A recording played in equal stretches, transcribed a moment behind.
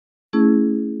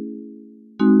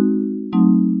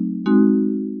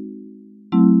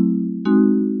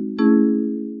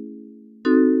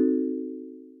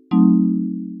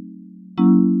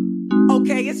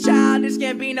it's childish,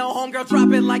 can't be no homegirl, drop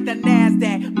it like the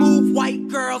NASDAQ. Move white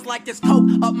girls like this coke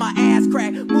up my ass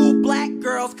crack. Move black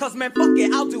girls, cause man fuck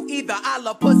it, I'll do either. I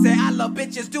love pussy, I love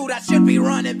bitches, dude, I should be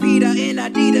running Peter in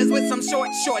Adidas with some short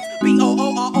shorts.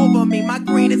 B-O-O all over me, my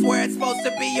green is where it's supposed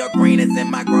to be. Your green is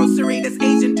in my grocery. This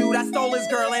Asian dude, I stole his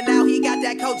girl and now he got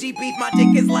that Koji beef. My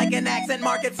dick is like an accent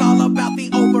mark, it's all about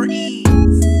the over ease.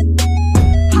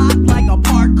 Hot like a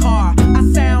parked car,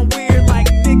 I sound weird like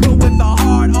nigga with a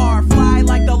hard R. Fly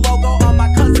like the logo on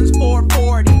my cousin's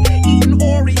 440. Eating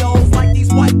Oreos like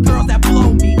these white girls that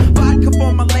blow me. Vodka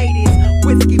for my ladies,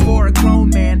 whiskey for a grown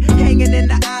man. Hanging in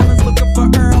the islands looking for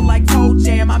Earl like Toe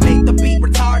Jam. I make the beat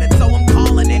retarded so I'm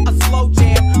calling it a slow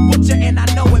jam. Butcher and I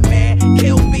know it, man,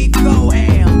 kill beef, go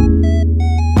ham.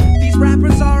 These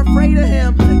rappers are afraid of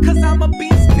him, cause I'm a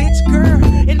beast bitch girl.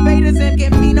 Invaders and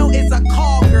Gambino is a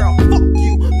call girl. Fuck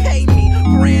you, pay me.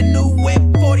 Brand new whip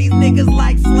for these niggas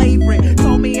like slavery.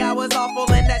 Told me I was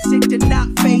awful and that shit did not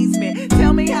faze me.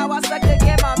 Tell me how I suck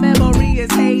again, my memory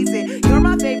is hazy. You're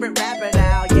my favorite rapper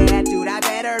now, yeah dude, I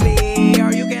better be.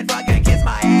 Or you can fucking kiss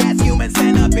my ass, human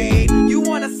centipede. You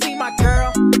wanna see my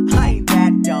girl? I ain't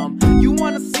that dumb. You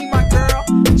wanna see my girl?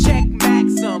 Check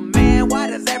Maxim. Man, why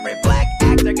does every black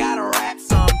actor gotta rap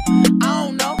some? I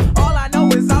don't know, all I know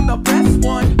is I'm the best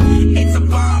one. It's a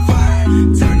bonfire,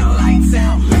 turn the lights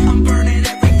out. I'm burning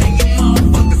everything you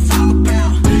motherfuckers talk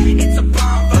about. It's a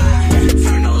bonfire,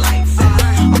 turn the lights out.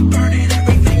 I'm burning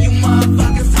everything you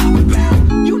motherfuckers talk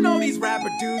about. You know these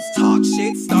rapper dudes talk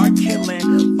shit, start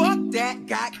killing. Fuck that,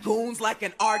 got goons like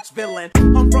an arch villain.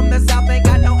 I'm from the south, ain't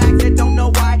got no accent, don't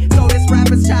know why. So this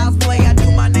rapper's child's play, I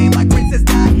do my name like Princess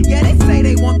Di. Yeah, they say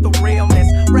they want the realness,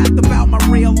 rapped about my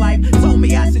real life. Told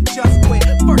me I should just quit.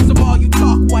 First of all, you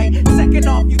talk white. Second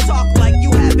off, you talk like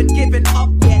you haven't given up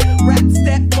yet. Rap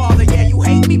stepfather, yeah, you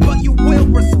hate me, but you will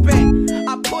respect.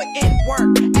 I put in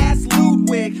work, ask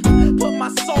Ludwig. Put my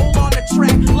soul on the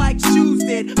track like Shoes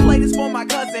did. Play this for my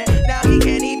cousin, now he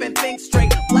can't even think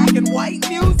straight. Black and white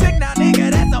music, now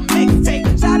nigga, that's a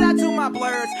mixtape. Shout out to my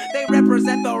blurs, they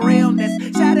represent the realness.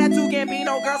 Shout out to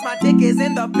Gambino girls, my dick is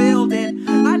in the building.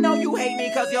 I know you hate me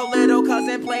cause your little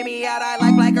cousin play me out. I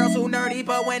like black girls who nerdy,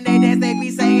 but when they dance they be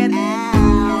saying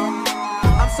ow.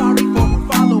 I'm sorry for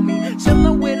who follow me,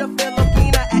 chillin' with a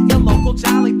Filipina at your local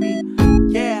Jollibee.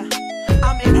 Yeah,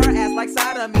 I'm in her ass like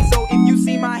side of me, so if you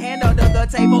see my hand under the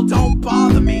table, don't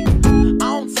bother me. I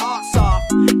don't talk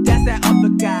soft, that's that other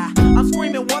guy. I'm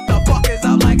screaming what the fuck is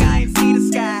up like I ain't see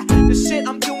the sky. The shit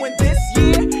I'm doing this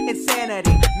year,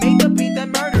 insanity. Made the beat that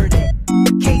murdered it,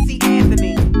 Casey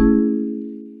Anthony.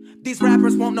 These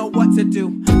rappers won't know what to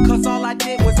do, cause all I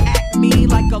did was act me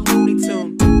like a Looney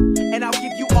Tune. And I'll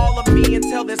give you all of me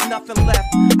until there's nothing left.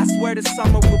 I swear this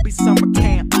summer will be summer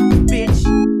camp,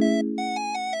 bitch.